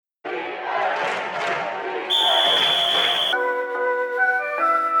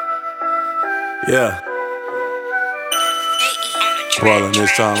Yeah. Ballin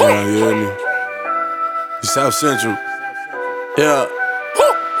this time around, you hear me? You South Central. Yeah.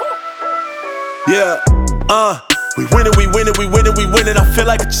 Yeah. We winning, we winning, we winning, we winning. I feel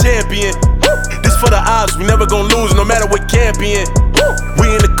like a champion. This for the odds, we never gon' lose no matter what camp in. We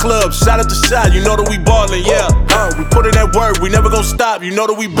in the club, shot at the shot, you know that we ballin', yeah. We put in that work, we never gon' stop, you know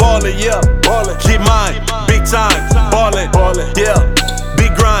that we ballin', yeah. Get mine, big time, ballin', yeah.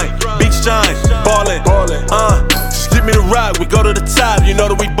 Big grind, big shine, ballin', just give me the rock, we go to the top, you know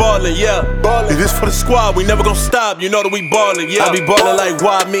that we ballin', yeah. This for the squad, we never gon' stop, you know that we ballin', yeah. I be ballin' like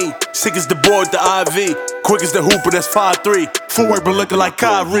why me? Sick as the board, the IV. Quick as the hooper, that's 5'3". Footwork but looking like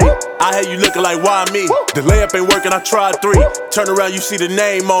Kyrie. I had you looking like why me? The layup ain't working, I tried 3. Turn around, you see the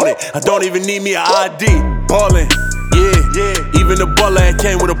name on it. I don't even need me an ID. Ballin', yeah. Even the butler that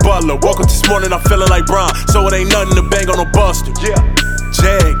came with a butler. Woke up this morning, I'm feeling like Brown, so it ain't nothing to bang on no buster.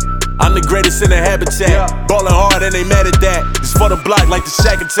 Jag, I'm the greatest in the habitat. Ballin' hard and they mad at that. It's for the block like the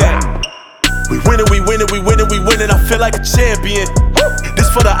Shack attack. We winning, we winning, we winning, we winning. I feel like a champion.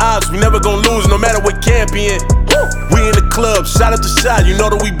 This for the odds, we never gon' lose no matter what camp in. We in the club, shot at the shot, you know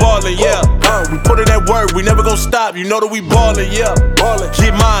that we ballin', yeah. We put in that work, we never gon' stop, you know that we ballin', yeah.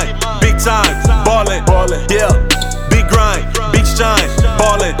 Get mine, big time, ballin', yeah. Big grind, big shine,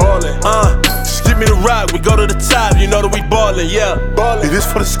 ballin', just give me the rock, we go to the top, you know that we ballin', yeah. This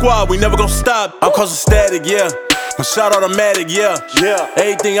for the squad, we never gon' stop. I'm causing static, yeah. My shot automatic, yeah.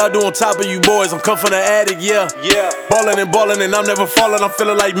 Everything I do on top of you boys, I'm come from the attic, yeah. Ballin' and I'm never falling, I'm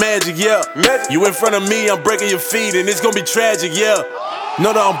feeling like magic, yeah. You in front of me, I'm breaking your feet, and it's gonna be tragic, yeah.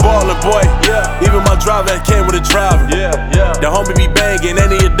 Know that I'm ballin', boy. Even my driver came with a driver. The homie be banging, and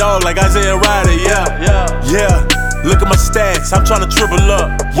he a dog like Isaiah Ryder, yeah. Look at my stats, I'm tryna triple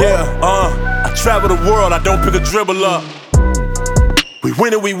up, yeah. I travel the world, I don't pick a dribble up. We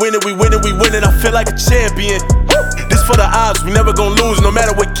winning, we winning, we winning, we winning. I feel like a champion. This for the odds, we never gon' lose no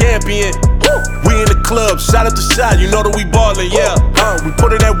matter what camp in. We in the club, shot at the shot, you know that we ballin', yeah. We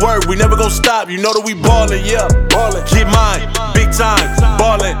put in that work, we never gon' stop, you know that we ballin', yeah. Get mine, big time,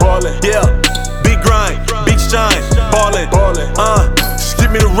 ballin', yeah. Big grind, big shine, ballin', just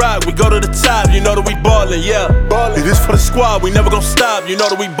give me the rock, we go to the top, you know that we ballin', yeah. This for the squad, we never gon' stop, you know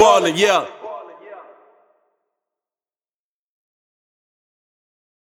that we ballin', yeah.